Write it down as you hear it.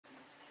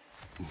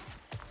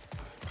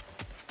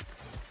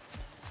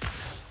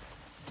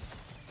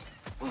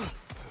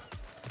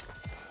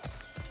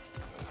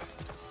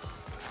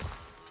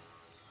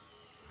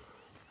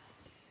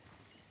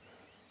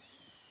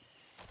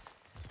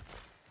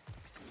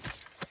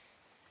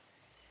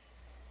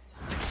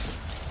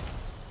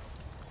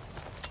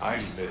I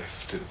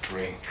live to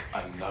drink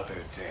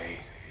another day.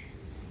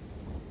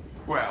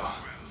 Well,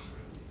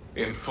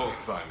 in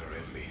Folkvanger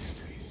at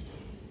least.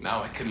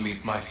 Now I can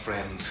meet my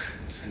friend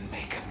and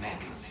make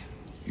amends.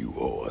 You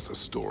owe us a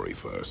story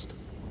first.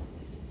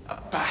 A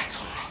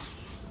battle.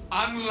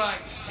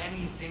 Unlike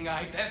anything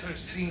I've ever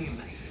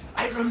seen.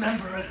 I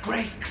remember a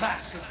great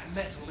clash of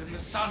metal in the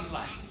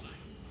sunlight.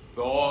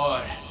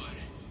 Thor,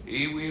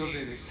 he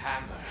wielded his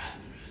hammer.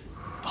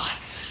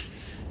 But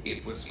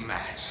it was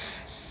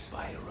matched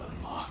by a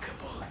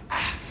remarkable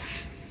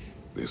axe.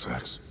 This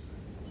axe?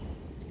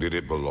 Did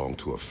it belong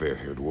to a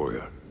fair-haired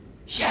warrior?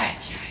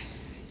 Yes!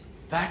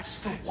 That's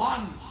the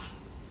one!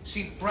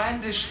 She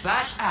brandished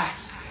that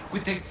axe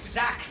with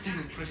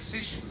exacting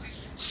precision.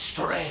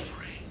 Strength.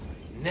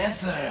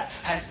 Never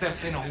has there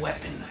been a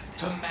weapon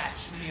to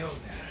match Mjolnir.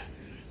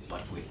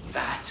 But with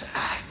that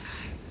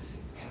axe,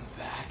 and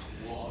that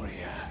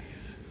warrior,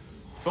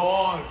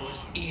 Thor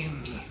was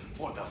in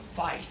for the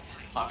fight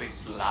of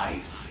his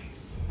life.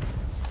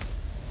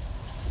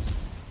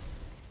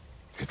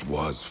 It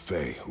was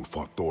Faye who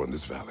fought Thor in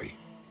this valley.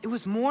 It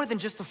was more than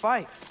just a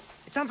fight.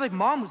 It sounds like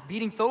Mom was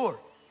beating Thor.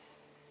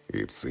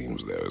 It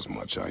seems there is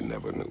much I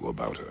never knew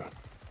about her.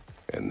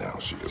 And now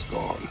she is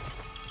gone.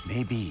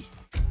 Maybe.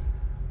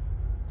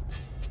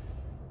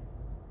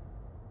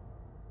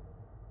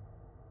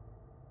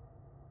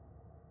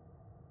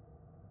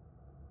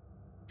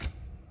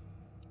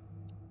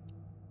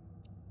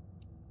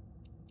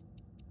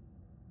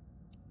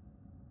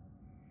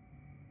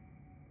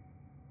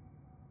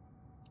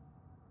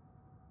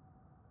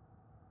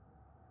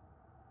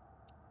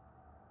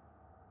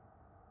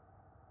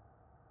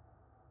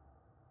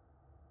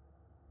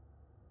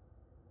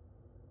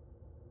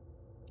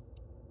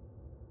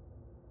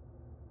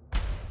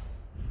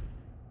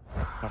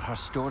 But her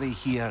story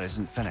here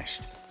isn't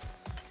finished.